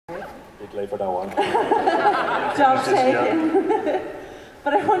bit late for that one. Job taken.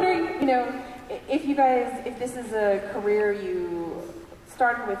 But I'm wondering, you know, if this is a career you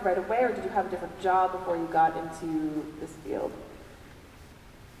started with right away, or did you have a different job before you got into this field?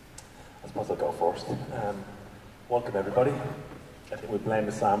 I suppose I'll go first. Welcome everybody. I think we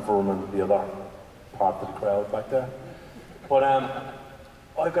blame Sam for running the other part of the crowd back there. But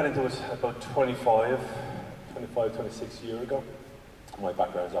I got into it about 26 years ago. My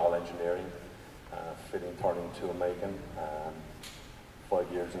background is all engineering, fitting, turning, tool making.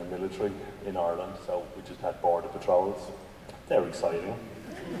 5 years in the military in Ireland, so we just had border patrols. They're exciting.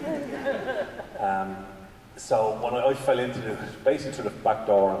 So when I fell into basically through the back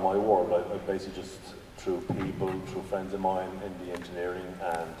door in my world, I basically just through people, through friends of mine in the engineering,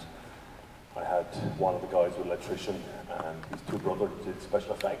 and I had one of the guys with electrician, and his two brothers did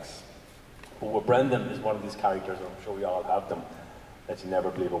special effects. But with Brendan is one of these characters, and I'm sure we all have them, that you never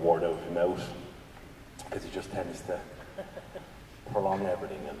believe a word out of him out, because he just tends to prolong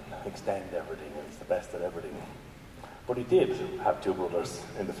everything and extend everything, and he's the best at everything. But he did have two brothers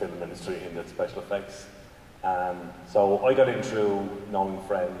in the film industry in the special effects. So I got in through knowing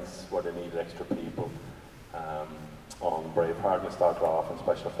friends where they needed extra people. On Braveheart, I started off in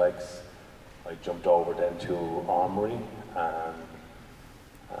special effects. I jumped over then to Armory, and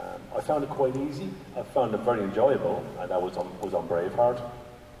I found it quite easy. I found it very enjoyable, and that was on Braveheart.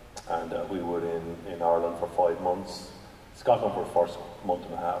 And we were in Ireland for 5 months. Scotland for the first month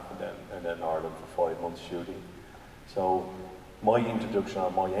and a half, and then Ireland for 5 months shooting. So my introduction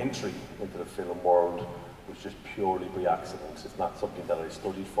or my entry into the film world was just purely by accident. It's not something that I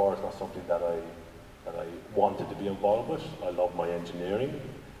studied for. It's not something that I wanted to be involved with. I love my engineering.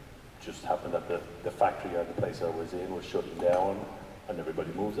 It just happened that the factory or the place I was in was shutting down, and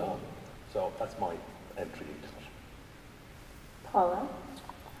everybody moves on. So that's my entry into it. Paula?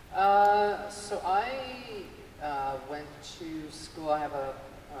 So I went to school. I have a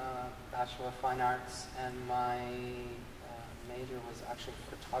Bachelor of Fine Arts, and my major was actually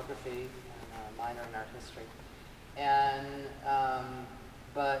photography and a minor in art history. And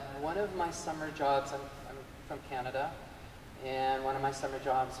but one of my summer jobs, I'm from Canada, and one of my summer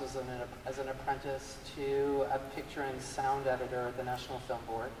jobs was as an apprentice to a picture and sound editor at the National Film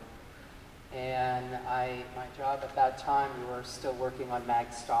Board. And my job at that time, we were still working on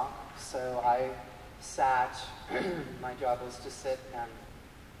mag stock, so I sat, my job was to sit and,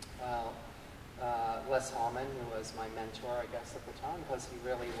 Les Hallman, who was my mentor, I guess, at the time, because he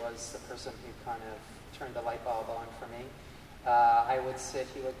really was the person who kind of turned the light bulb on for me. I would sit,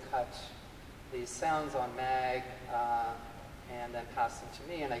 he would cut these sounds on mag, and then pass them to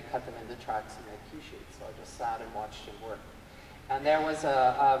me, and I'd cut them into tracks and make cue sheets. So I just sat and watched him work. And there was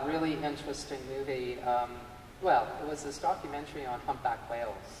a really interesting movie, well, it was this documentary on humpback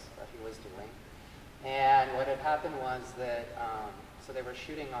whales that he was doing. And what had happened was that, so they were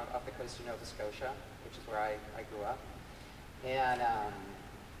shooting off the coast of Nova Scotia, which is where I grew up. And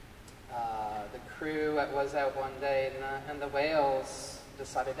the crew was out one day, and the whales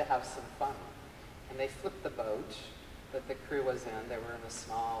decided to have some fun. And they flipped the boat that the crew was in. They were in a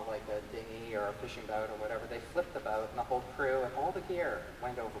small, like a dinghy or a fishing boat or whatever. They flipped the boat, and the whole crew and all the gear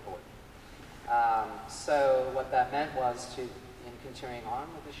went overboard. So what that meant was in continuing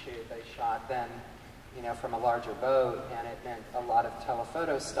on with the shoot, they shot then, you know, from a larger boat, and it meant a lot of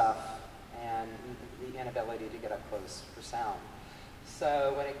telephoto stuff and the inability to get up close for sound.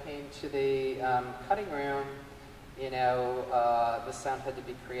 So when it came to the cutting room, you know, the sound had to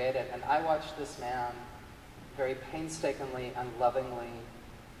be created, and I watched this man very painstakingly and lovingly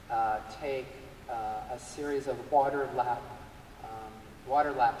take a series of water lap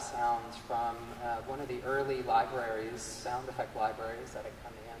sounds from one of the early libraries, sound effect libraries that had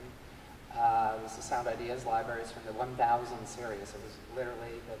come in. It was the Sound Ideas libraries from the 1000 series. It was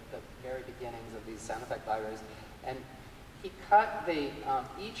literally the very beginnings of these sound effect libraries. And he cut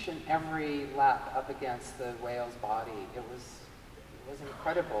each and every lap up against the whale's body. It was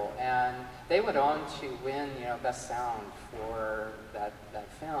incredible, and they went on to win, you know, best sound for that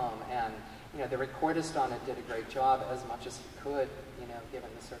film. And you know, the recordist on it did a great job, as much as he could, you know,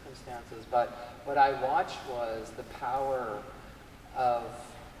 given the circumstances. But what I watched was the power of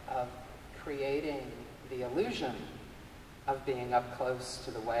creating the illusion of being up close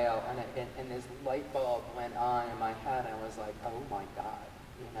to the whale, and this light bulb went on in my head, and I was like, oh my God,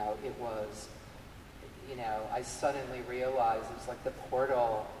 you know, it was. You know, I suddenly realized it was like the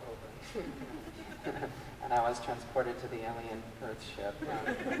portal opened, and I was transported to the alien Earth ship.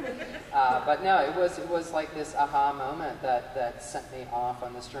 But no, it was like this aha moment that sent me off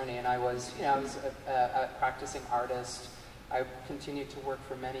on this journey. And I was, you know, I was a practicing artist I continued to work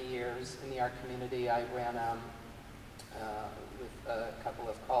for many years in the art community. I ran, with a couple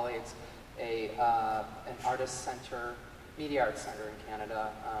of colleagues, an artist center, media arts center in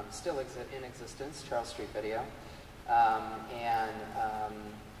Canada, still in existence, Charles Street Video,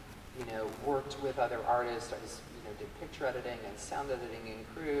 you know, worked with other artists. I did picture editing and sound editing in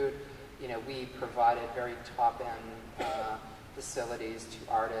Crude. You know, we provided very top-end facilities to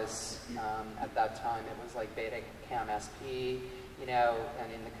artists. At that time, it was like Betacam SP, you know,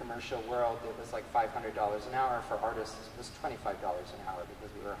 and in the commercial world, it was like $500 an hour. For artists, it was $25 an hour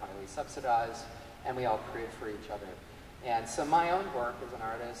because we were highly subsidized, and we all crewed for each other. And so my own work as an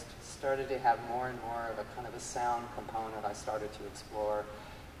artist started to have more and more of a kind of a sound component I started to explore.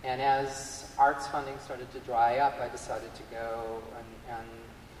 And as arts funding started to dry up, I decided to go and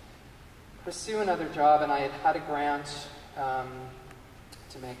pursue another job, and I had a grant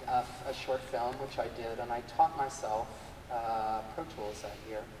to make a short film, which I did, and I taught myself Pro Tools that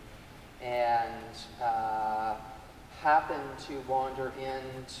year, and happened to wander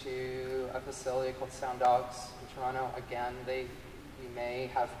into a facility called Sound Dogs in Toronto. Again, you may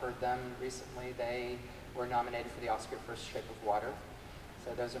have heard them recently. They were nominated for the Oscar for Shape of Water.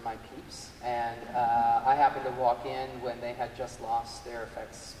 So those are my peeps. And I happened to walk in when they had just lost their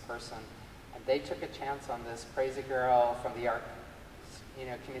effects person. And they took a chance on this crazy girl from the art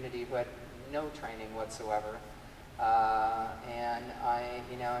community who had no training whatsoever. And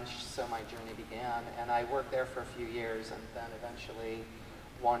so my journey began. And I worked there for a few years and then eventually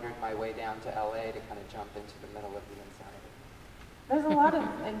wandered my way down to LA to kind of jump into the middle of the insanity. There's a lot of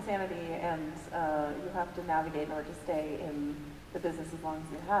insanity, and you have to navigate in order to stay in the business as long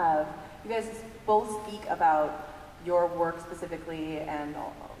as you have. You guys both speak about your work specifically and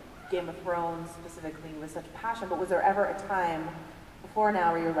Game of Thrones specifically with such passion, but was there ever a time before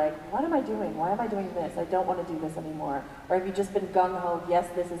now where you're like, what am I doing? Why am I doing this? I don't want to do this anymore. Or have you just been gung-ho, yes,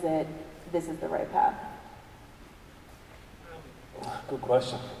 this is it, this is the right path? Good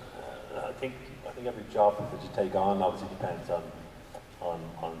question. I think every job that you take on obviously depends on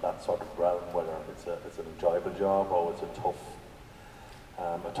that sort of realm, whether it's an enjoyable job or it's a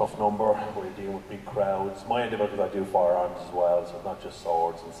tough number where you're dealing with big crowds. My end of it is I do firearms as well, so not just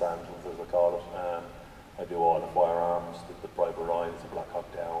swords and sandals as I call it. I do all the firearms, the Private Ryans, the Black Hawk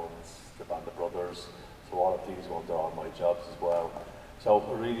Downs, the Band of Brothers. So all of these ones are all my jobs as well. So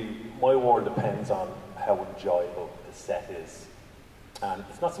really, my world depends on how enjoyable the set is. And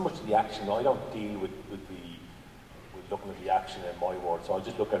it's not so much the action. I don't deal with looking at the action in my world. So I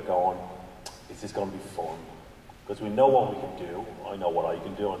just look at going, is this going to be fun? Because we know what we can do. I know what I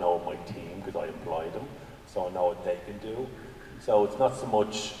can do. I know my team because I employ them. So I know what they can do. So it's not so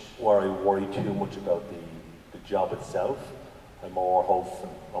much where I worry too much about the job itself. I'm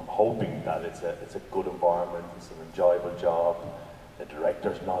hoping that it's a good environment. It's an enjoyable job. The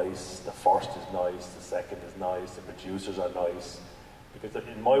director's nice. The first is nice. The second is nice. The producers are nice. Because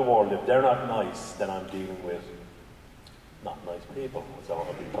in my world, if they're not nice, then I'm dealing with not nice people. So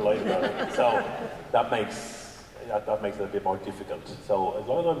I'll be polite about it. So that makes it a bit more difficult. So as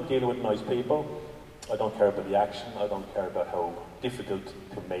long as I'm dealing with nice people, I don't care about the action. I don't care about how difficult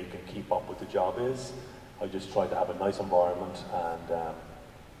to make and keep up with the job is. I just try to have a nice environment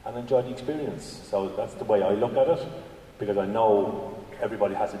and enjoy the experience. So that's the way I look at it, because I know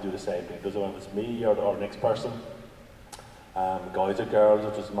everybody has to do the same thing. It doesn't matter if it's me or the next person. Guys or girls,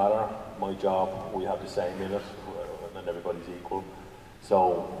 it doesn't matter. My job, we have the same in it, and everybody's equal.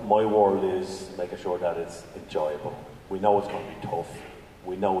 So my world is making sure that it's enjoyable. We know it's going to be tough.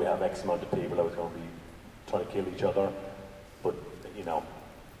 We know we have X amount of people that are going to be trying to kill each other. But, you know,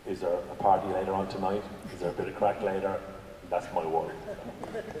 is there a party later on tonight? Is there a bit of crack later? That's my world.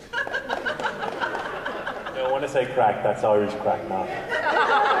 When I say crack, that's Irish crack, not.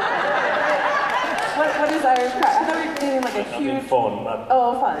 What is Irish crack? I thought we were doing like a huge... fun. Fun.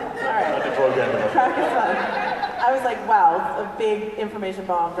 All right. Not the drug end of it. Crack is fun. I was like, wow, a big information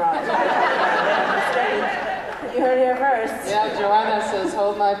bomb dropped. You heard it here first. Yeah, Joanna says,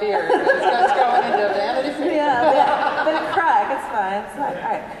 hold my beer. It's going into Vanity Fair. Yeah, but crack, it's fine. It's fine.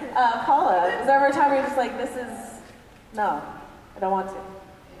 All right. Paula, is there ever a time where you're just like, no, I don't want to?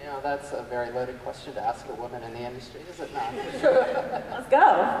 You know, that's a very loaded question to ask a woman in the industry, is it not? Let's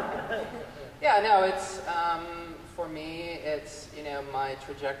go. Yeah, no, it's, for me, it's, my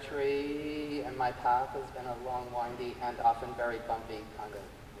trajectory and my path has been a long, windy, and often very bumpy kind of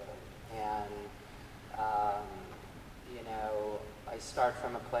road. And, I start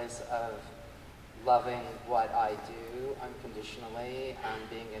from a place of loving what I do unconditionally and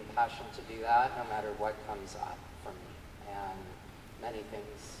being impassioned to do that no matter what comes up for me. And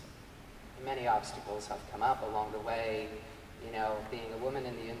many obstacles have come up along the way, You know, being a woman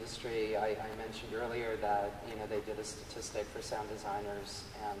in the industry, I mentioned earlier that, you know, they did a statistic for sound designers,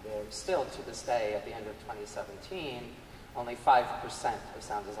 and still to this day, at the end of 2017, only 5% of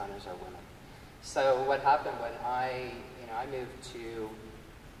sound designers are women. So what happened when I moved to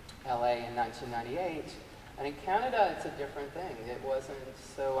LA in 1998, and in Canada it's a different thing. It wasn't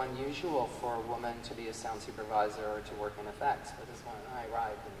so unusual for a woman to be a sound supervisor or to work in effects, but as when I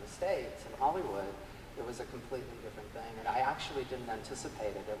arrived in the States, in Hollywood, it was a completely different thing, and I actually didn't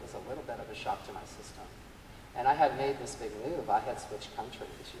anticipate it. It was a little bit of a shock to my system. And I had made this big move. I had switched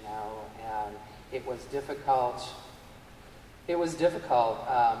countries, you know, and it was difficult. It was difficult.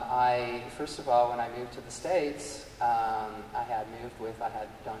 First of all, when I moved to the States, I had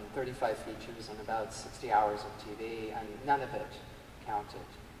done 35 features and about 60 hours of TV, and none of it counted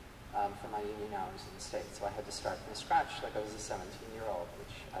for my union hours in the States. So I had to start from scratch like I was a 17-year-old,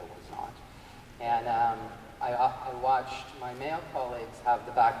 which I was not. And I watched my male colleagues have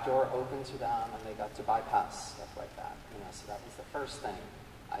the back door open to them, and they got to bypass stuff like that. You know, so that was the first thing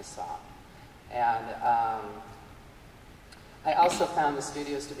I saw. And I also found the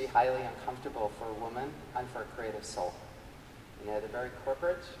studios to be highly uncomfortable for a woman and for a creative soul. You know, they're very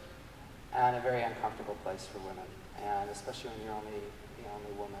corporate and a very uncomfortable place for women, and especially when you're the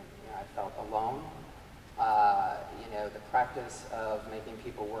only woman. You know, I felt alone. You know, the practice of making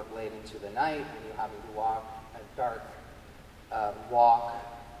people work late into the night and you having to walk a dark walk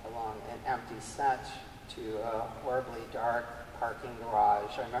along an empty set to a horribly dark parking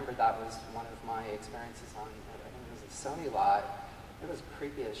garage. I remember that was one of my experiences on, I think it was a Sony lot. It was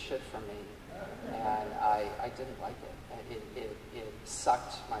creepy as shit for me, and I didn't like it. It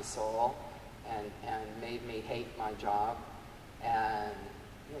sucked my soul and made me hate my job, and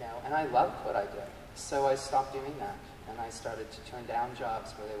you know, and I loved what I did. So I stopped doing that, and I started to turn down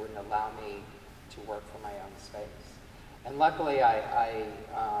jobs where they wouldn't allow me to work for my own space. And luckily, I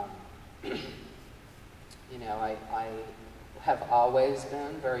you know, I have always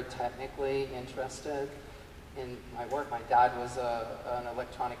been very technically interested in my work. My dad was an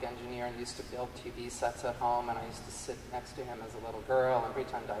electronic engineer and used to build TV sets at home, and I used to sit next to him as a little girl and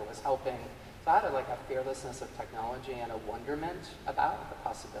pretend I was helping. So I had a fearlessness of technology and a wonderment about the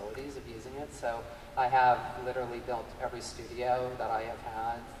possibilities of using it. So I have literally built every studio that I have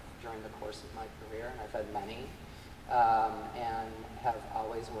had during the course of my career, and I've had many, and have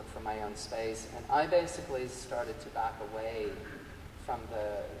always worked from my own space. And I basically started to back away from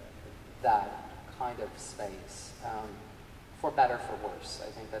that kind of space, for better, for worse. I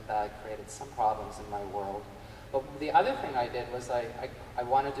think that created some problems in my world. But the other thing I did was I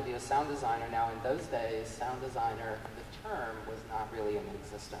wanted to be a sound designer. Now, in those days, sound designer, the term was not really in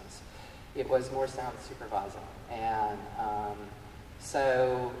existence. It was more sound supervising, and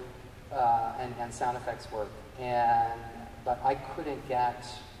and sound effects work. But I couldn't get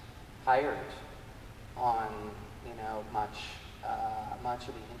hired on, you know, much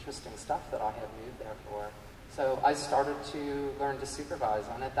of the interesting stuff that I had moved there for. So I started to learn to supervise,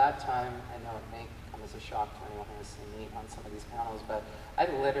 and at that time, I know it may come as a shock to anyone who has seen me on some of these panels, but I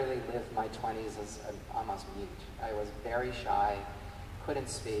literally lived my 20s as almost mute. I was very shy, couldn't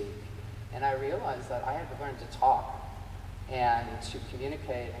speak, and I realized that I had to learn to talk and to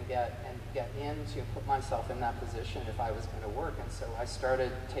communicate and get into, put myself in that position if I was going to work. And so I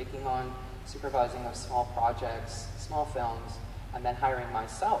started taking on supervising of small projects, small films, and then hiring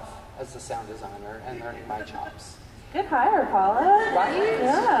myself as the sound designer and learning my chops. Good hire, Paula. Right?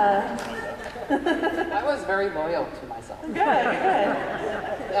 Yeah. I was very loyal to myself. Good.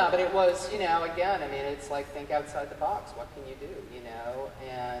 Yeah, but it was, you know, again, I mean, it's like think outside the box. What can you do, you know?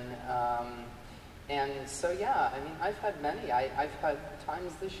 And so, yeah, I mean, I've had many. I've had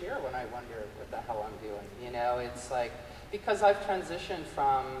times this year when I wonder what the hell I'm doing. You know, it's like, because I've transitioned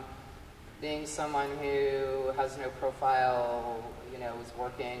from being someone who has no profile, you know, is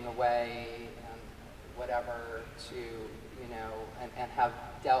working away and whatever, to, you know, and have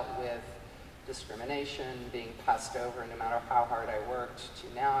dealt with discrimination, being passed over no matter how hard I worked,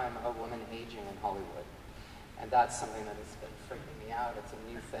 to now I'm a woman aging in Hollywood. And that's something that has been freaking me out. It's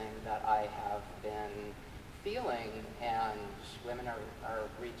a new thing that I have been feeling, and women are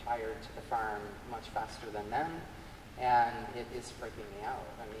retired to the farm much faster than men, and it is freaking me out.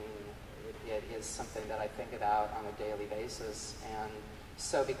 I mean, it is something that I think about on a daily basis, and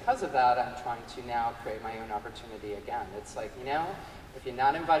so because of that, I'm trying to now create my own opportunity again. It's like, you know, if you're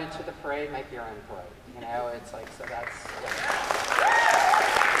not invited to the parade, make your own parade. You know, it's like, so that's...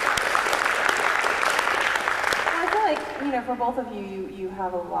 I feel like, you know, for both of you, you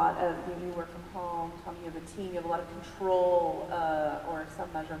have a lot of, you work from home, Tom, you have a team, you have a lot of control, or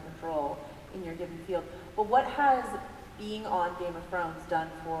some measure of control in your given field. But what has being on Game of Thrones done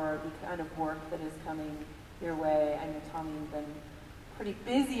for the kind of work that is coming your way? I know, Tommy, you've been pretty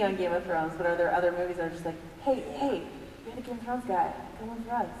busy on Game of Thrones, but are there other movies that are just like, hey, you're the Game of Thrones guy, come on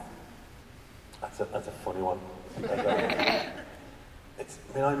for us? That's a funny one.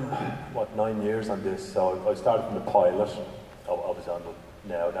 I'm, 9 years on this, so I started from the pilot. Obviously on the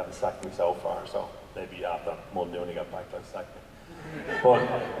now, they haven't sacked me so far, so maybe after Monday when I get back, they'll sack me. But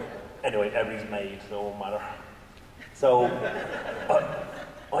anyway, everything's made, so it won't matter. So,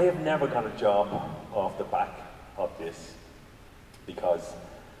 I have never got a job off the back of this, because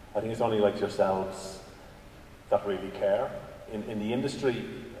I think it's only like yourselves that really care. In the industry,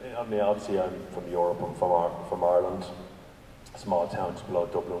 I mean, obviously I'm from Europe, I'm from Ireland, a small town just below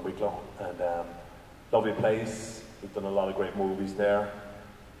Dublin, Wicklow, and lovely place. We've done a lot of great movies there,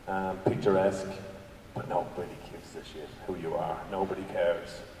 picturesque, but nobody gives a shit who you are. Nobody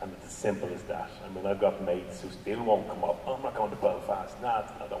cares, and it's as simple as that. I mean, I've got mates who still won't come up. Oh, I'm not going to Belfast. Nah,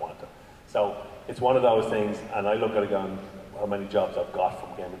 I don't want to. So it's one of those things, and I look at it going, how many jobs I've got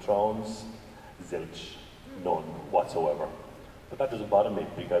from Game of Thrones? Zilch, none whatsoever. But that doesn't bother me,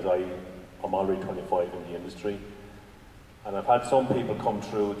 because I'm already 25 in the industry. And I've had some people come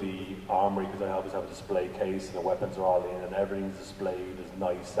through the armory, because I always have a display case and the weapons are all in and everything's displayed as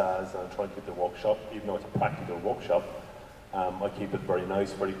nice as, and I try to keep the workshop, even though it's a practical workshop, I keep it very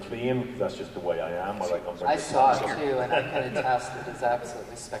nice, very clean, because that's just the way I am. I saw it too, and I can attest it is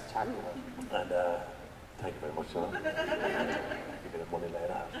absolutely spectacular. And thank you very much, John. Give me the money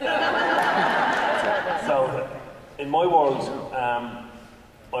later. So, in my world,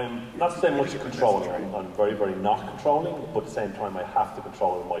 I'm not so much controlling. I'm very, very not controlling, but at the same time I have to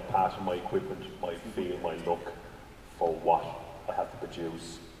control my pattern, my equipment, my feel, my look for what I have to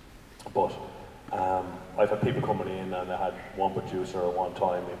produce. But I've had people coming in, and I had one producer at one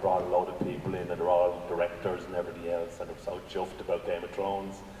time, he brought a load of people in, and they're all directors and everything else, and I'm so chuffed about Game of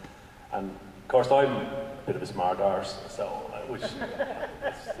Thrones. And of course I'm a bit of a smart arse, so, which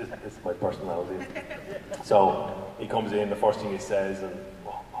is my personality. So he comes in, the first thing he says, and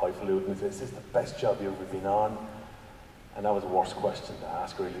highfalutin, he says, is this the best job you've ever been on? And that was the worst question to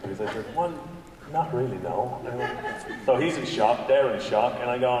ask, really, because I said, well, not really, no. So he's in shock, they're in shock, and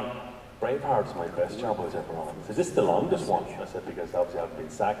I go, Braveheart's my best job I was ever on. He says, is this the longest one? I said, because obviously I haven't been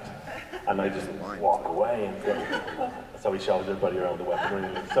sacked. And I just walk away, and so he shows everybody around the weaponry.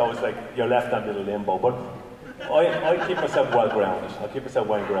 So it's like, you're left on a little limbo. But I keep myself well grounded. I keep myself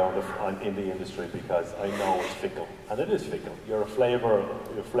well grounded in the industry, because I know it's fickle, and it is fickle. You're a flavour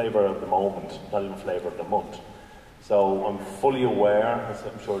of the moment, not even flavour of the month. So I'm fully aware, as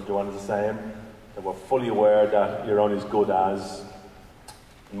I'm sure Joanne is the same, that we're fully aware that you're only as good as.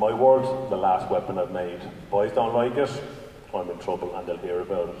 In my world, the last weapon I've made. Boys don't like it, I'm in trouble, and they'll hear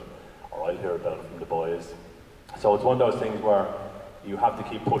about it, or I'll hear about it from the boys. So it's one of those things where you have to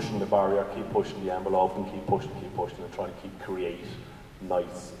keep pushing the barrier, keep pushing the envelope, and keep pushing, and try to create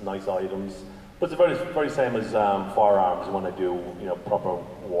nice items. But it's the very same as firearms when I do, proper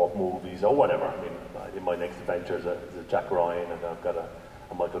war movies or whatever. I mean, in my next adventure is a Jack Ryan, and I've got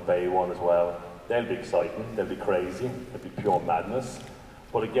a Michael Bay one as well. They'll be exciting, they'll be crazy, they'll be pure madness.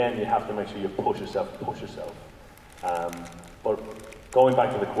 But again, you have to make sure you push yourself. But going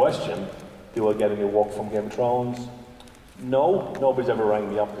back to the question, do I get any work from Game of Thrones? No, nobody's ever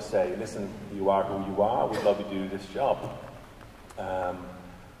rang me up to say, listen, you are who you are, we'd love you to do this job.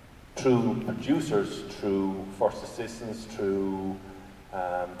 Through producers, through first assistants, through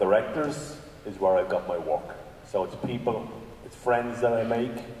directors is where I've got my work. So it's people, it's friends that I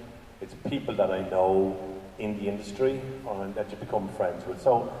make, it's people that I know in the industry, and that you become friends with.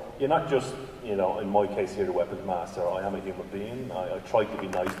 So you're not just, in my case here, the weapons master. I am a human being. I try to be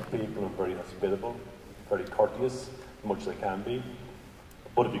nice to people. I'm very hospitable, very courteous, as much as I can be.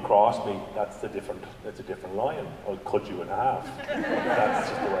 But if you cross me, that's a different line. I'll cut you in half. That's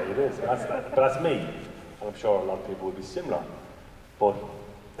just the way it is. But that's me. And I'm sure a lot of people will be similar. But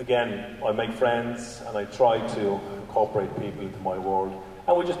again, I make friends, and I try to incorporate people into my world.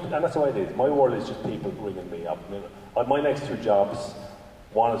 And that's the way it is. My world is just people ringing me up. My next two jobs,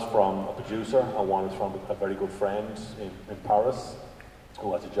 one is from a producer, and one is from a very good friend in Paris,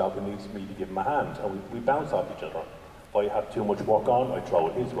 who has a job and needs me to give him a hand. And we bounce off each other. If I have too much work on, I throw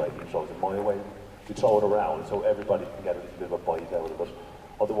it his way, he throws it my way. We throw it around, so everybody can get a little bit of a bite out of it.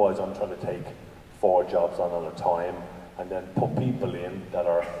 Otherwise, I'm trying to take 4 jobs on at a time, and then put people in that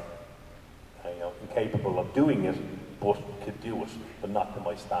are incapable of doing it, but could do it, but not to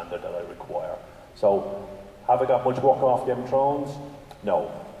my standard that I require. So, have I got much work off Game of Thrones?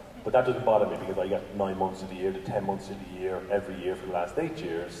 No. But that doesn't bother me, because I get 9 months of the year to 10 months of the year, every year for the last 8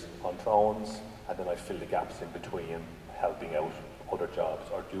 years on Thrones, and then I fill the gaps in between, helping out other jobs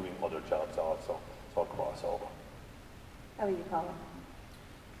or doing other jobs also, so I cross over. How about you, Paula?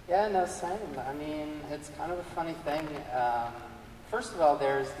 Yeah, no, same. I mean, it's kind of a funny thing. First of all,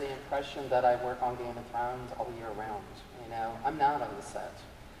 there's the impression that I work on Game of Thrones all year round. You know, I'm not on the set.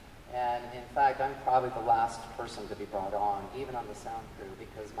 And in fact, I'm probably the last person to be brought on, even on the sound crew,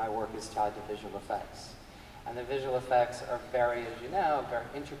 because my work is tied to visual effects. And the visual effects are very, as you know, very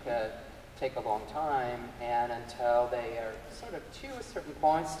intricate, take a long time, and until they are sort of to a certain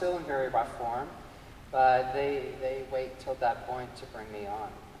point, still in very rough form, but they wait till that point to bring me on.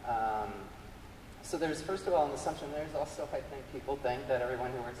 So there's, first of all, an assumption. There's also, I think, people think that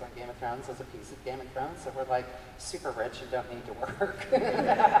everyone who works on Game of Thrones has a piece of Game of Thrones, so we're like super rich and don't need to work.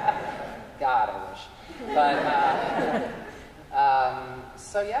 God, I wish. But,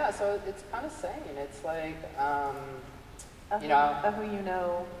 so yeah, so it's kind of saying, it's like, you know. Who you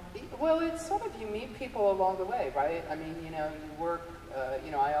know. Well, it's sort of, you meet people along the way, right? I mean, you know, you work,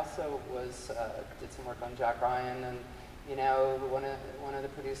 you know, I also did some work on Jack Ryan, and you know, one of the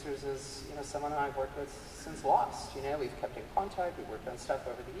producers is, you know, someone I've worked with since Lost. You know, we've kept in contact, we've worked on stuff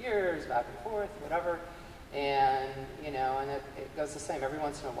over the years, back and forth, whatever. And, you know, and it goes the same. Every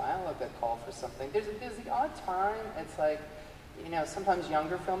once in a while I'll get called for something. There's the odd time, it's like, you know, sometimes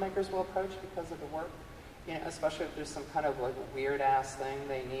younger filmmakers will approach because of the work. You know, especially if there's some kind of like weird-ass thing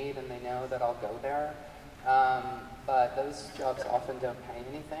they need and they know that I'll go there. But those jobs often don't pay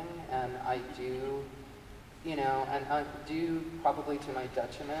anything, and I do, you know, and I do, probably to my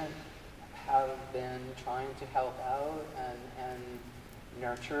detriment, have been trying to help out and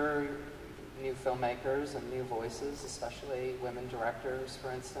nurture new filmmakers and new voices, especially women directors,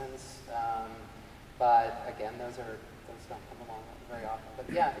 for instance. But again, those don't come along very often.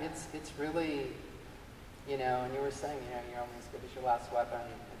 But yeah, it's really, you know, and you were saying, you know, you're only as good as your last weapon.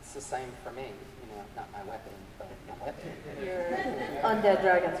 It's the same for me. You know, not my weapon, but my weapon. Your undead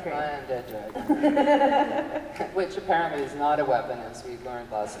dragon scream. My undead dragon. Which apparently is not a weapon, as we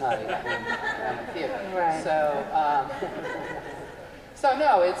learned last night in the theater. Right. So, so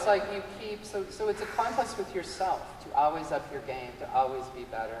no, it's like you keep, so it's a contest with yourself to always up your game, to always be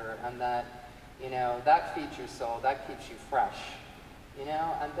better, and that, you know, that feeds your soul, that keeps you fresh. You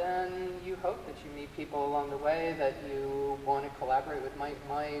know, and then you hope that you meet people along the way that you want to collaborate with. My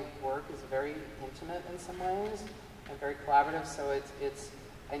work is very intimate in some ways and very collaborative, so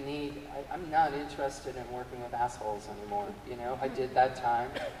I'm not interested in working with assholes anymore. You know, I did that time.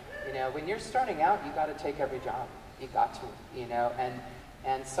 You know, when you're starting out, you got to take every job. You got to, you know,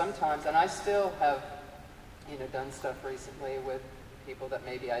 and sometimes, and I still have, you know, done stuff recently with people that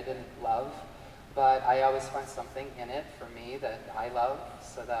maybe I didn't love. But I always find something in it for me that I love,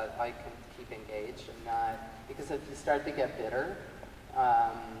 so that I can keep engaged and not, because if you start to get bitter,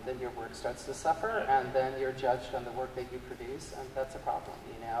 then your work starts to suffer, and then you're judged on the work that you produce, and that's a problem,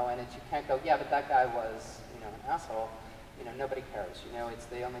 you know. And you can't go, yeah, but that guy was, you know, an asshole. You know, nobody cares. You know,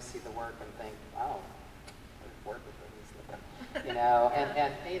 they only see the work and think, wow, I work with him, he's looking, you know.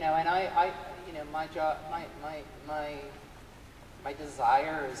 And you know, and I you know, my job, my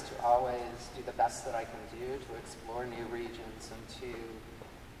desire is to always do the best that I can do to explore new regions and to,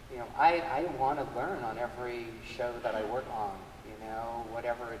 you know, I want to learn on every show that I work on, you know,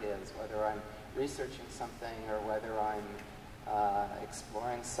 whatever it is, whether I'm researching something or whether I'm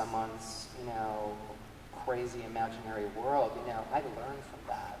exploring someone's, you know, crazy imaginary world, you know, I learn from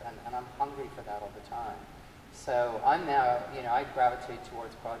that, and I'm hungry for that all the time. So I'm now, you know, I gravitate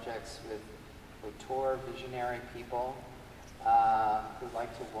towards projects with auteur, visionary people, who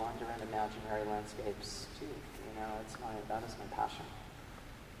like to wander in imaginary landscapes too. You know, that is my passion.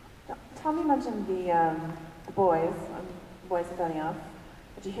 Tommy mentioned the boys of Dunne,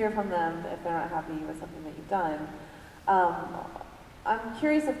 but you hear from them if they're not happy with something that you've done. I'm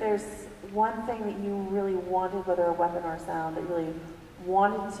curious if there's one thing that you really wanted, whether a weapon or a sound, that you really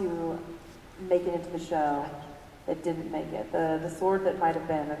wanted to make it into the show that didn't make it. The sword that might have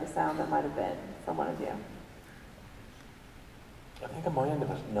been, or the sound that might have been, from one of you. I think on my end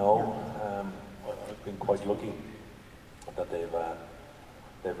of it, no. I've been quite lucky that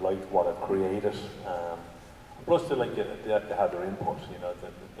they've liked what I've created. Plus, they have their input. You know,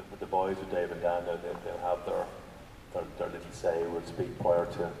 the boys with Dave and Dan, they'll have their little say, would speak prior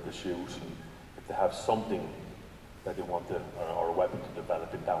to the shoot, and if they have something that they want to, or a weapon to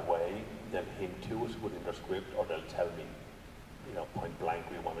develop in that way, they'll hint to it within their script, or they'll tell me, you know, point blank,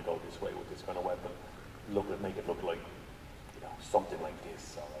 we want to go this way with this kind of weapon. Make it look like, you know, something like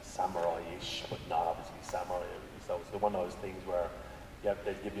this, or a samurai-ish, but not obviously samurai. So it's one of those things where yeah,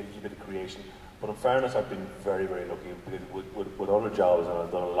 they'll give you a little bit of creation. But in fairness, I've been very, very lucky because with other jobs, and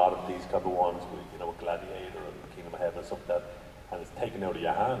I've done a lot of these kind of ones with, you know, with Gladiator and Kingdom of Heaven and stuff like that, and it's taken out of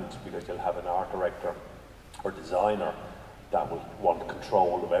your hand because you'll have an art director or designer that will want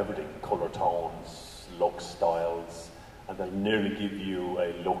control of everything, colour tones, look, styles, and they'll nearly give you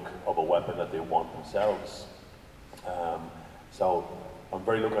a look of a weapon that they want themselves. So I'm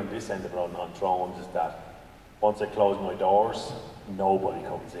very lucky on this end of it on drones is that once I close my doors, nobody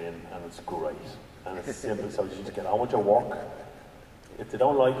comes in, and it's great. And it's simple, so you just get on with your work. If they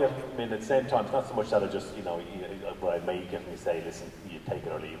don't like it, I mean, at the same time, it's not so much that I just, you know, when I make it and you say, listen, you take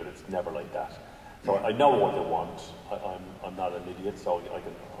it or leave it, it's never like that. So I know what they want. I'm not an idiot, so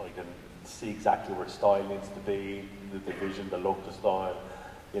I can see exactly where the style needs to be, the vision, the look, the style,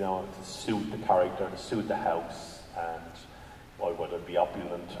 you know, to suit the character, to suit the house, and or whether it be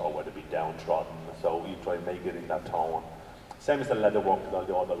opulent or whether it be downtrodden. So you try and make it in that tone. Same as the leather work, because I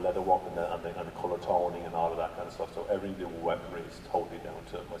do all the leather work and the colour toning and all of that kind of stuff. So everything to do with weaponry is totally down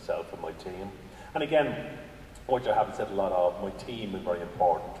to myself and my team. And again, which I haven't said a lot of, my team is very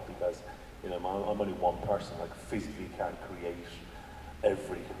important because, you know, I'm only one person. Like, physically can't create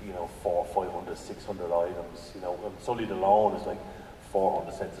every, you know, 400, 500, 600 items. You know, Sully alone is like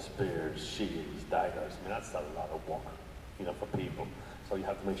 400 sets of spears, shields, daggers. I mean, that's a lot of work, you know, for people. So you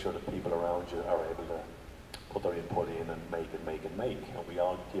have to make sure that people around you are able to put their input in and make and make and make. And we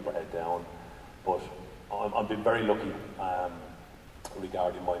all keep our head down. But I've been very lucky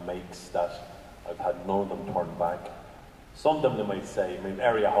regarding my makes that I've had none of them turned back. Some of them they might say, I mean,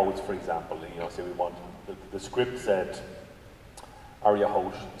 Arya Holt, for example, you know, say we want, the script said Arya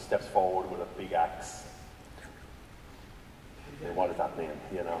Holt steps forward with a big axe. And what does that mean,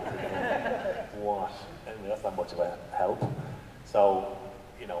 you know? What? I mean, that's not much of a help. So,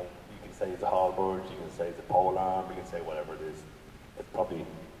 you know, you can say it's a halberd, you can say it's a polearm, you can say whatever it is. It's probably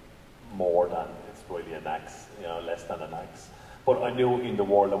more than it's really an axe, you know, less than an axe. But I knew in the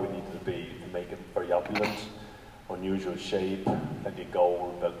world that we needed to be to make it very opulent, unusual shape, plenty of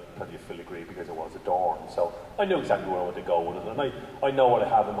gold, plenty of filigree because it was adorned. So I knew exactly where I wanted to go with it, and I know what I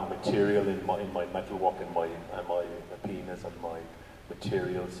have in my material, in my metalwork, in my penis and my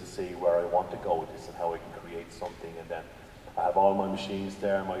materials to see where I want to go with this and how I can create something. And then I have all my machines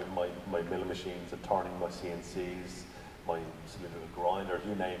there, my milling machines, the turning, my CNCs, my cylindrical grinders,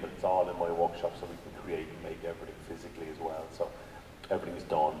 you name it, it's all in my workshop, so we can create and make everything physically as well. So everything is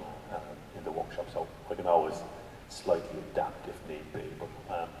done in the workshop, so I can always slightly adapt if need be.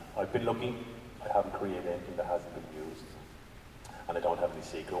 But I've been lucky. I haven't created anything that hasn't been used. And I don't have any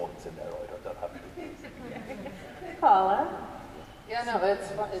secret ones in there either that haven't been used. Paula? Yeah, no,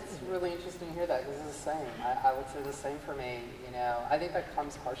 it's really interesting to hear that, because it's the same. I would say the same for me. You know, I think that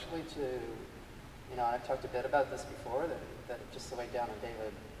comes partially to, you know, I've talked a bit about this before, that just the way Dan and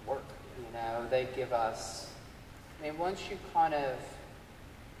David work. You know, they give us, I mean, once you kind of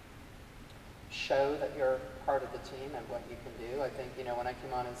show that you're part of the team and what you can do, I think, you know, when I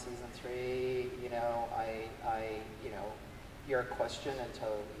came on in season 3, you know, you know, you're a question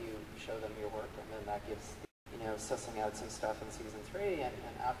until you show them your work, and then that gives, you know, sussing out some stuff in season 3, and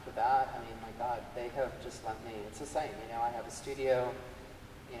after that, I mean, my God, they have just let me, it's the same, you know, I have a studio,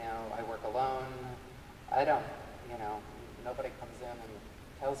 you know, I work alone, I don't, you know, nobody comes in and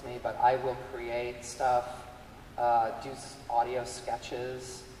tells me, but I will create stuff, do audio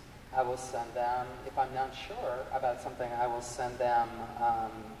sketches, I will send them, if I'm not sure about something, I will send them,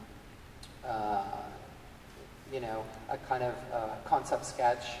 you know, a kind of concept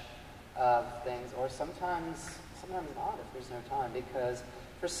sketch of things, or sometimes not if there's no time, because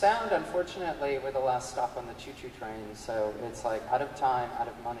for sound, unfortunately, we're the last stop on the choo-choo train, so it's like out of time, out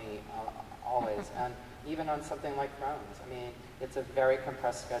of money, always, and even on something like Thrones, I mean, it's a very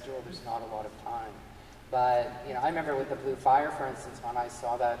compressed schedule, there's not a lot of time. But, you know, I remember with the Blue Fire, for instance, when I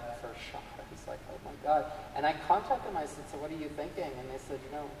saw that first shot, I was like, oh my God. And I contacted them, I said, so what are you thinking? And they said,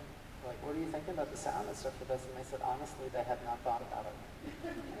 you know, like, what are you thinking about the sound and stuff for this? And they said, honestly, they had not thought about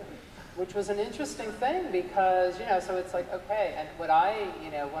it. Which was an interesting thing because, you know, so it's like, okay. And what you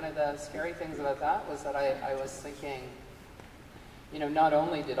know, one of the scary things about that was that I was thinking, you know, not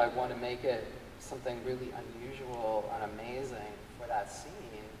only did I want to make it something really unusual and amazing for that scene,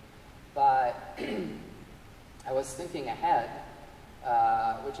 but I was thinking ahead,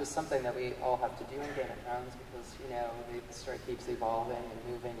 which is something that we all have to do in Game of Thrones because, you know, the story keeps evolving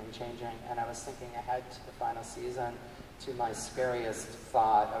and moving and changing, and I was thinking ahead to the final season to my scariest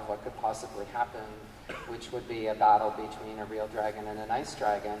thought of what could possibly happen, which would be a battle between a real dragon and an ice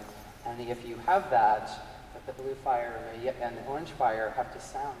dragon. And if you have that, the that the blue fire and the orange fire have to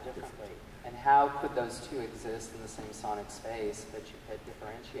sound differently. And how could those two exist in the same sonic space that you could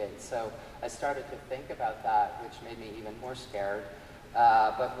differentiate? So I started to think about that, which made me even more scared,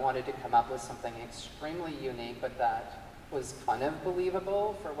 but wanted to come up with something extremely unique, but that was kind of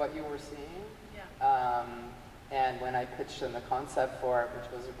believable for what you were seeing. Yeah. And when I pitched them the concept for it, which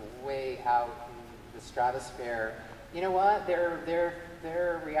was way out in the stratosphere, you know what?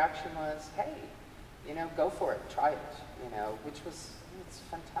 Their reaction was, hey, you know, go for it, try it, you know, which was, it's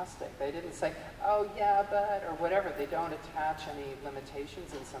fantastic. They didn't say, oh yeah, but, or whatever. They don't attach any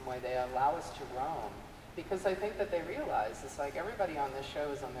limitations in some way. They allow us to roam. Because I think that they realize, it's like everybody on this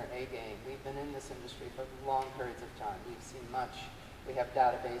show is on their A game. We've been in this industry for long periods of time. We've seen much. We have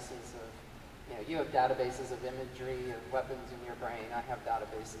databases of, you know, you have databases of imagery and weapons in your brain. I have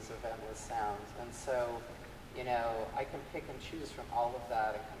databases of endless sounds. And so, you know, I can pick and choose from all of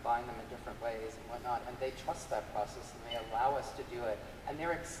that and combine them in different ways and whatnot. And they trust that process and they allow us to do it. And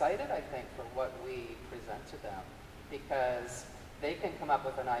they're excited, I think, for what we present to them. Because they can come up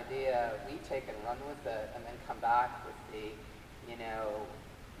with an idea, we take and run with it, and then come back with the,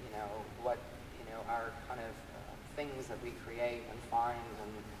 what, our kind of things that we create and find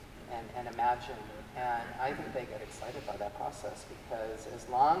and imagine. And I think they get excited by that process because as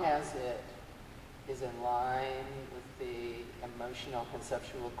long as it is in line with the emotional,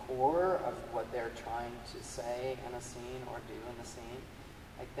 conceptual core of what they're trying to say in a scene or do in the scene,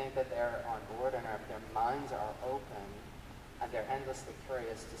 I think that they're on board and their minds are open. And they're endlessly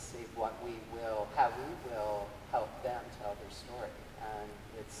curious to see how we will help them tell their story. And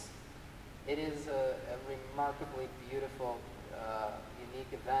it is a remarkably beautiful,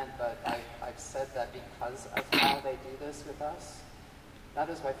 unique event, but I've said that because of how they do this with us, that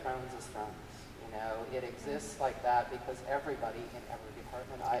is why Thrones is Thrones. You know, it exists like that because everybody in every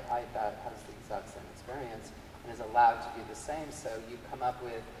department, I bet, has the exact same experience and is allowed to do the same. So you come up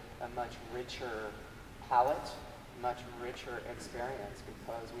with a much richer palette, much richer experience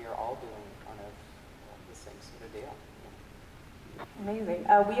because we are all doing kind of the same sort of deal. Amazing.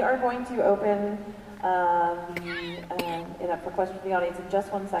 We are going to open it up for questions from the audience in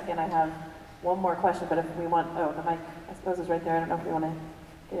just 1 second. I have one more question, but if we want, the mic I suppose is right there. I don't know if we want to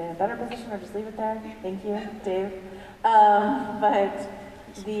get in a better position or just leave it there. Thank you, Dave. But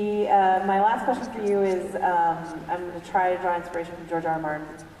my last question for you is, I'm going to try to draw inspiration from George R. R. Martin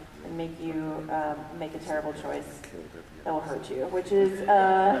and make you make a terrible choice that will hurt you, which is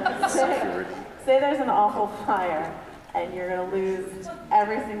say there's an awful fire and you're going to lose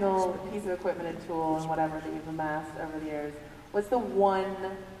every single piece of equipment and tool and whatever that you've amassed over the years. What's the one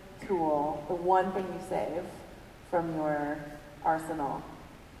tool, the one thing you save from your arsenal?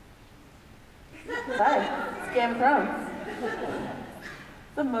 Sorry, it's Game of Thrones.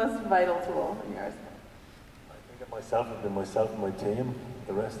 The most vital tool in your arsenal. I think of myself, I've been myself and my team.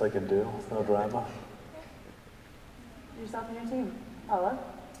 The rest I can do. It's no drama. Yourself and your team. Paula?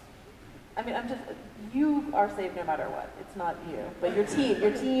 I mean, you are saved no matter what. It's not you, but your team.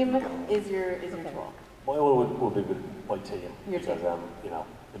 Your team is your tool. My one would be with my team. Your team. Because,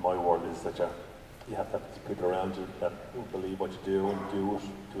 in my world is that you have to have people around you that believe what you do and do it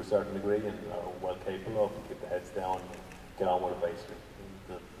to a certain degree and are well capable of and keep their heads down and get on with it basically.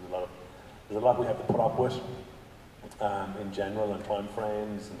 There's a lot we have to put up with. In general, and time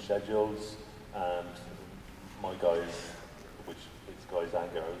frames and schedules, and my guys, which is guys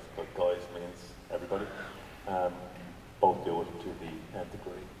and girls, but guys means everybody, both do it to the nth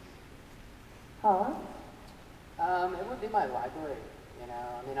degree. Paula? It would be my library, you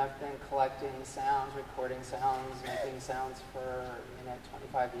know. I mean, I've been collecting sounds, recording sounds, making sounds for,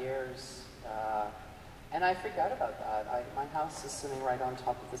 25 years, and I forgot about that. My house is sitting right on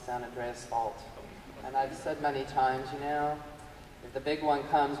top of the San Andreas Fault. And I've said many times, if the big one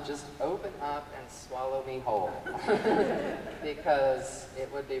comes, just open up and swallow me whole. Because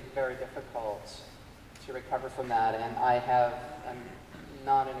it would be very difficult to recover from that. And I'm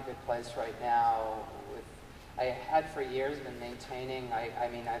not in a good place right now. I had for years been maintaining,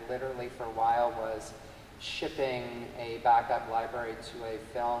 I literally for a while was shipping a backup library to a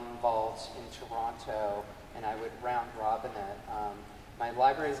film vault in Toronto, and I would round robin it. My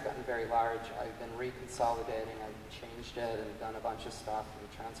library's gotten very large. I've been reconsolidating. I've changed it and done a bunch of stuff and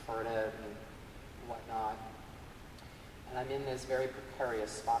transferred it and whatnot. And I'm in this very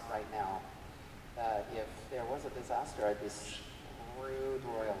precarious spot right now. If there was a disaster, I'd be screwed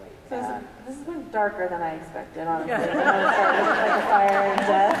royally. So this has been darker than I expected, honestly. It started with like a fire and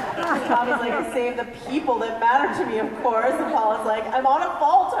death. Tommy's like, I saved the people that matter to me, of course. And Paula's like, I'm on a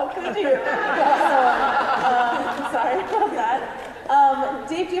fault. How could you? So, sorry about that.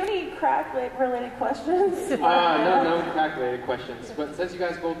 Dave, do you have any crack-related questions? No crack-related questions. But since you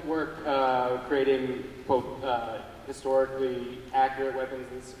guys both work creating both historically accurate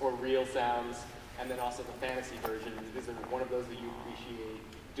weapons or real sounds, and then also the fantasy version, is there one of those that you appreciate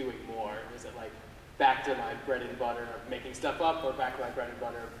doing more? Is it like back to my bread and butter of making stuff up, or back to my bread and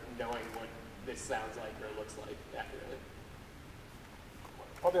butter of knowing what this sounds like or looks like accurately?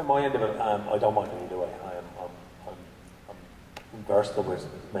 Probably on my end of it, I don't mind it either way. I'm versatile with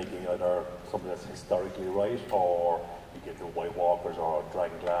making either something that's historically right, or you get the White Walkers or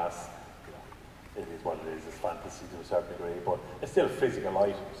Dragon Glass. You know, it is what it is. It's fantasy to a certain degree, but it's still a physical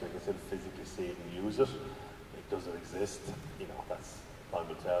item, so you can still physically see it and use it. Does it exist? You know, that's time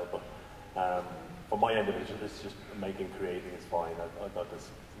will tell. But from my end of it, it's just making, creating is fine. I'm not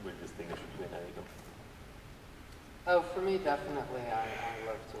just really distinguishing between any of them. Oh, for me, definitely, I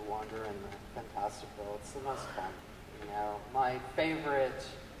love to wander in the fantastical. It's the most fun. You know, my favorite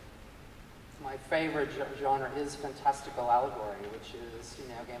genre is fantastical allegory, which is, you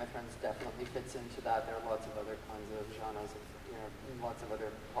know, Game of Thrones definitely fits into that. There are lots of other kinds of genres, you know, lots of other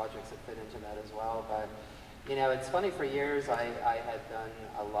projects that fit into that as well. But, you know, it's funny, for years I had done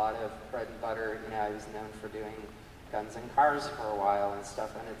a lot of bread and butter. You know, I was known for doing guns and cars for a while and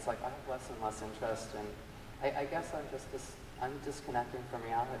stuff, and it's like I have less and less interest, and I guess I'm disconnecting from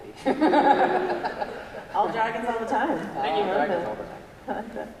reality. All dragons all the time. All dragons all the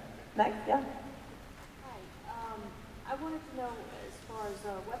time. Next, yeah. Hi. I wanted to know, as far as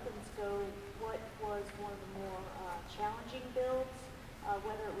weapons go, what was one of the more challenging builds,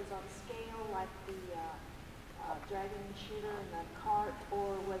 whether it was on scale, like the dragon shooter and the cart,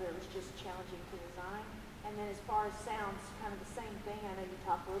 or whether it was just challenging to design. And then as far as sounds, kind of the same thing. I know you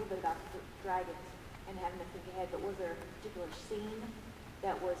talked a little bit about the dragons and having to think ahead, but was there a particular scene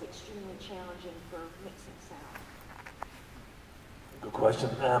that was extremely challenging for mixing sound? Good question.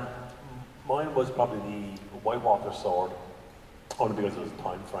 Mine was probably the White Walker sword, only because it was a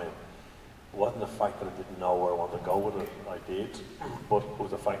time frame. It wasn't the fact that I didn't know where I wanted to go with it, I did, but it was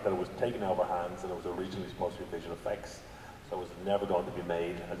the fact that it was taken out of our hands and it was originally supposed to be visual effects, so it was never going to be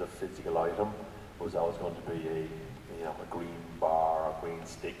made as a physical item. It was always going to be a green bar or a green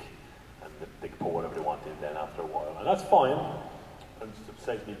stick, and they could put whatever they wanted in then after a while, and that's fine. And it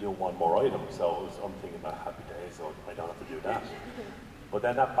saves me doing one more item, so I'm thinking about happy days, so I don't have to do that. But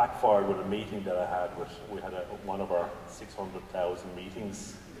then that backfired with a meeting that I had we had one of our 600,000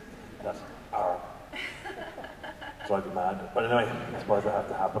 meetings that are drive me mad. But anyway, I suppose that had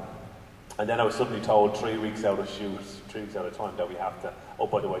to happen. And then I was suddenly told 3 weeks out of shoots, 3 weeks out of time, that we have to, oh,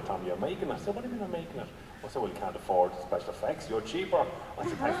 by the way, Tom, you're making it. I said, what do you mean I'm making it? I said, well, you can't afford special effects, you're cheaper. I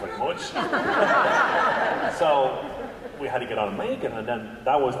said, thanks very much. So we had to get on and make it, and then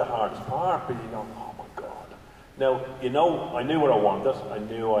that was the hardest part, but you go, oh my God. Now, you know, I knew what I wanted. I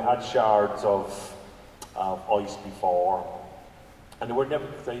knew I had shards of ice before, and they were never,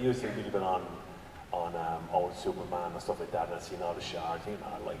 because I used to be a bit on old Superman and stuff like that, and I'd seen all the shards, you know,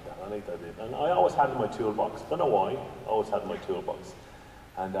 I like that. And I always had it in my toolbox. I don't know why, I always had it in my toolbox.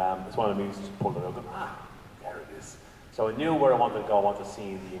 And it's one of the means just pulled it out and go, there it is. So I knew where I wanted to go. I wanted to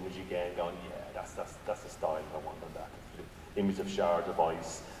see the image again, going, yeah, that's the style I want on that. The image of shards of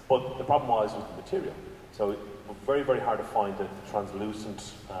ice. But the problem was with the material. So it was very, very hard to find the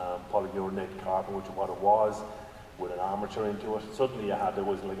translucent polyurethane carbon, which is what it was, with an armature into it. Suddenly you had, it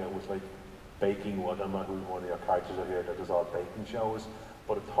was like baking, I don't know who one of your characters are here that does all baking shows,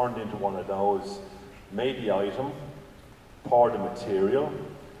 but it turned into one of those, made the item, poured the material,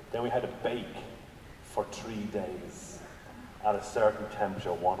 then we had to bake for 3 days at a certain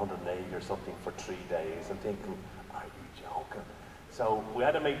temperature, 180 or something, for 3 days. I'm thinking, are you joking? So we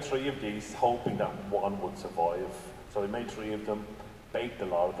had to make 3 of these, hoping that one would survive. So we made 3 of them, baked a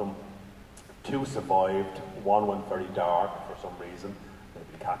lot of them. 2 survived, 1 went very dark for some reason. Maybe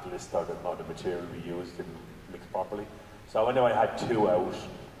the catalyst or the material we used didn't mix properly. So anyway, I had 2 out.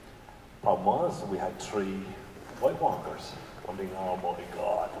 Problem was, we had 3 White Walkers. I'm thinking, oh my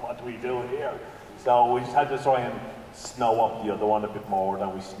God, what do we do here? So we just had to try and snow up the other one a bit more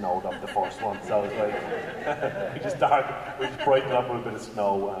than we snowed up the first one. So it was like, we just brightened up with a bit of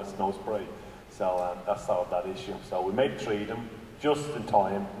snow spray. So that solved that issue. So we made 3 of them just in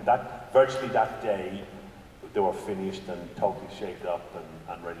time. Virtually that day, they were finished and totally shaped up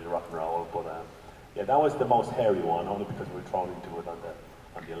and ready to rock and roll. But yeah, that was the most hairy one, only because we were thrown into it on the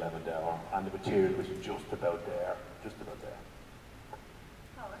 11th hour, and the material was just about there,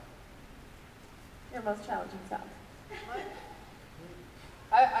 Paula, your most challenging sound?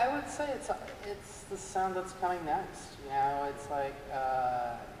 I would say it's the sound that's coming next. You know, it's like,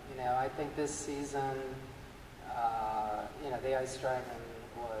 you know, I think this season, the Ice Dragon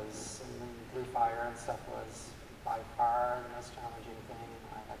was, and the Blue Fire and stuff was by far the most challenging thing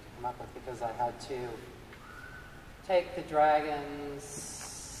I had to come up with, because I had to take the dragon's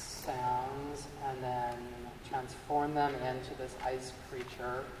sounds and then transform them into this ice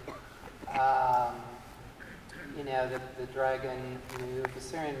creature. The dragon moved, the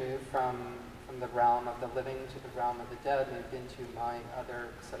Syrian moved from the realm of the living to the realm of the dead, moved into my other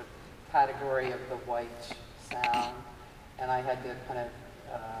sort of category of the white sound, and I had to kind of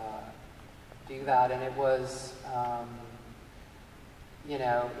do that, and it was,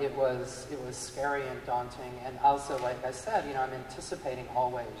 it was scary and daunting, and also, like I said, I'm anticipating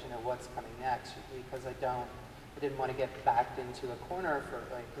always, what's coming next, because I didn't want to get backed into a corner for,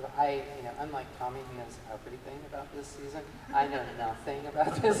 unlike Tommy, who knows everything about this season, I know nothing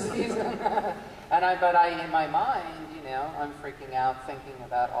about this season. But in my mind, I'm freaking out, thinking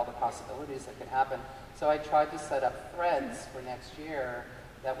about all the possibilities that could happen. So I tried to set up threads for next year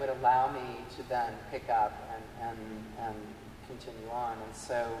that would allow me to then pick up and continue on. And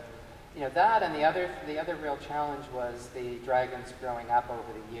so, that, and the other real challenge was the dragons growing up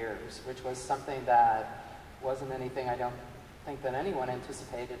over the years, which was something that wasn't anything I don't think that anyone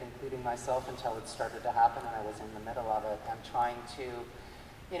anticipated, including myself, until it started to happen and I was in the middle of it. And trying to,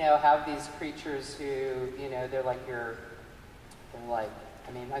 have these creatures who,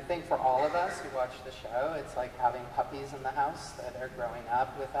 I think for all of us who watch the show, it's like having puppies in the house that are growing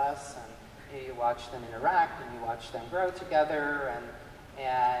up with us, and you watch them interact and you watch them grow together, and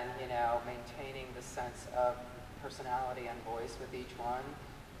maintaining the sense of personality and voice with each one,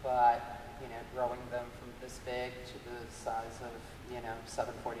 but growing them from this big to the size of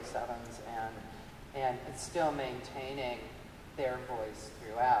 747s, and it's still maintaining their voice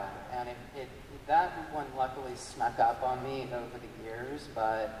throughout. And that one luckily snuck up on me over the years,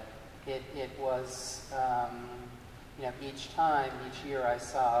 but it was, each year I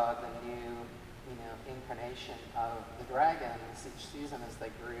saw the new, incarnation of the dragons each season as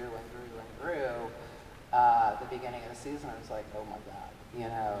they grew and grew and grew. The beginning of the season, I was like, oh my God,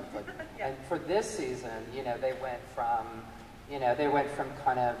 and for this season, they went from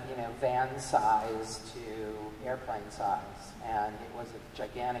kind of, van size to airplane size, and it was a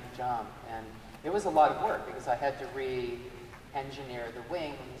gigantic jump, and it was a lot of work because I had to re-engineer the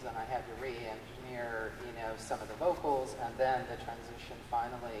wings, and I had to re-engineer, some of the vocals, and then the transition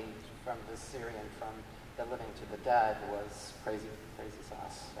finally from the Syrian, from the living to the dead, was crazy, crazy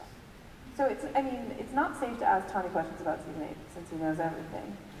sauce. So it's not safe to ask Tony questions about season 8 since he knows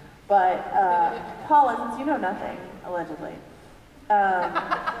everything. But Paula, since you know nothing, allegedly,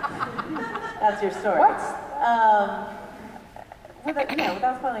 that's your story.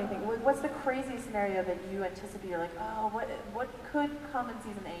 Without spoiling anything, what's the craziest scenario that you anticipate? You're like, oh, what could come in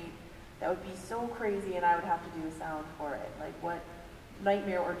season 8 that would be so crazy, and I would have to do a sound for it? Like, what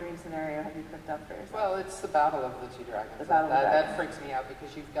nightmare or dream scenario have you cooked up for yourself? Well, it's the battle of the two dragons. That freaks me out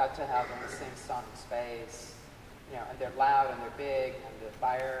because you've got to have them in the same sonic space, and they're loud and they're big, and the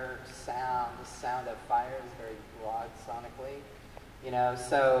sound of fire is very broad sonically,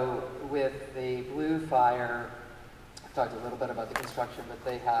 So with the Blue Fire, I talked a little bit about the construction, but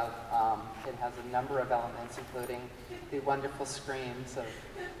they have it has a number of elements, including the wonderful screams of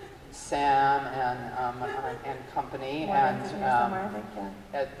Sam and company, and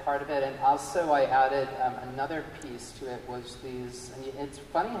part of it, and also I added another piece to it, was these, and it's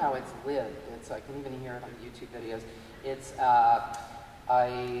funny how it's lived. I can even hear it on YouTube videos. It's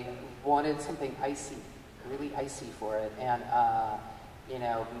I wanted something icy, really icy for it, and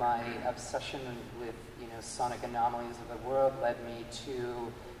my obsession with sonic anomalies of the world led me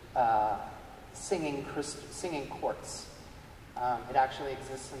to singing quartz. It actually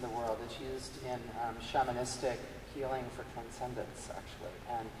exists in the world. It's used in shamanistic healing for transcendence, actually.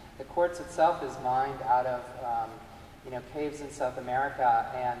 And the quartz itself is mined out of caves in South America,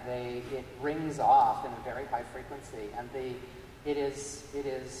 and it rings off in a very high frequency. And it is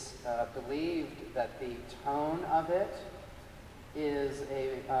believed that the tone of it is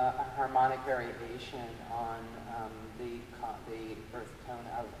a harmonic variation on the earth tone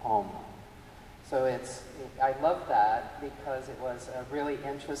of Om. So I love that because it was really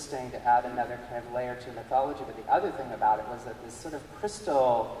interesting to add another kind of layer to mythology. But the other thing about it was that this sort of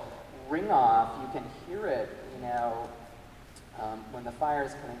crystal ring off, you can hear it, when the fire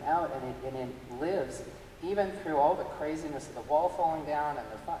is coming out, and it lives even through all the craziness of the wall falling down and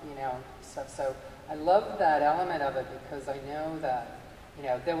the stuff. So I love that element of it because I know that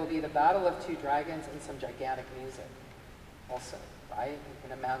there will be the battle of two dragons and some gigantic music, also. Right? You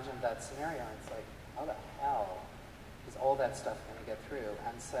can imagine that scenario. It's like, how the hell is all that stuff going to get through?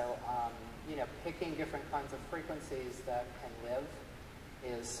 And so, you know, picking different kinds of frequencies that can live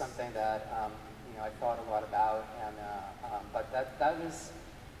is something that, you know, I thought a lot about. And, but that is,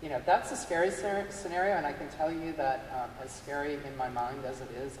 you know, that's a scary scenario, and I can tell you that as scary in my mind as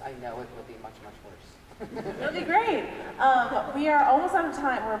it is, I know it will be much, much worse. It'll be great. We are almost out of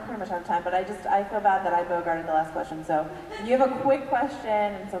time. We're pretty much out of time, but I feel bad that I bogarted the last question. So you have a quick question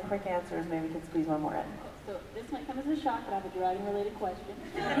and some quick answers. Maybe we can squeeze one more in. So this might come as a shock, but I have a dragon-related question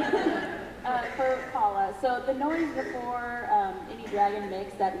for Paula. So the noise before any dragon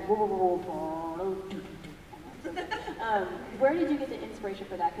makes that where did you get the inspiration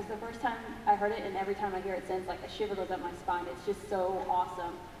for that? Because the first time I heard it, and every time I hear it since, like a shiver goes up my spine. It's just so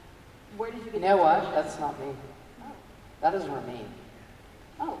awesome. Where did you get You know the what? That's not me. Oh. That is Ramin.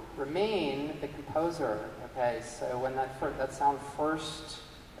 Oh. Ramin, the composer, okay, so when that sound first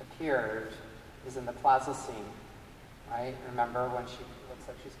appeared is in the plaza scene, right? Remember when she looks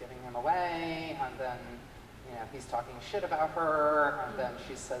like she's giving him away, and then, you know, he's talking shit about her, and then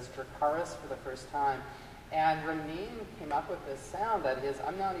she says Dracarys for the first time. And Ramin came up with this sound that is,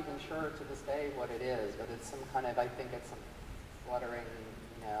 I'm not even sure to this day what it is, but it's some kind of, I think it's some fluttering,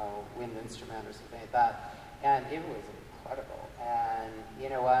 you know, wind instrument or something like that. And it was incredible. And you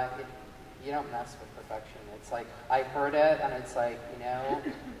know what? You don't mess with perfection. It's like, I heard it, and it's like, you know,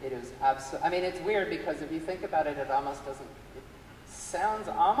 it is absolutely, I mean, it's weird because if you think about it, it almost doesn't, it sounds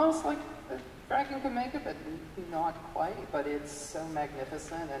almost like a dragon could make it, but not quite. But it's so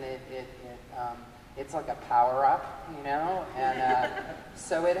magnificent, and it's like a power-up, you know, and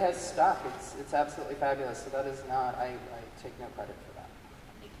so it has stuck. It's absolutely fabulous. So that is not, I take no credit for that.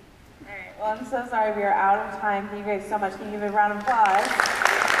 All right. Well, I'm so sorry we are out of time. Thank you guys so much. Can you give a round of applause?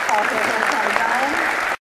 Paula Fairfield, Dunne.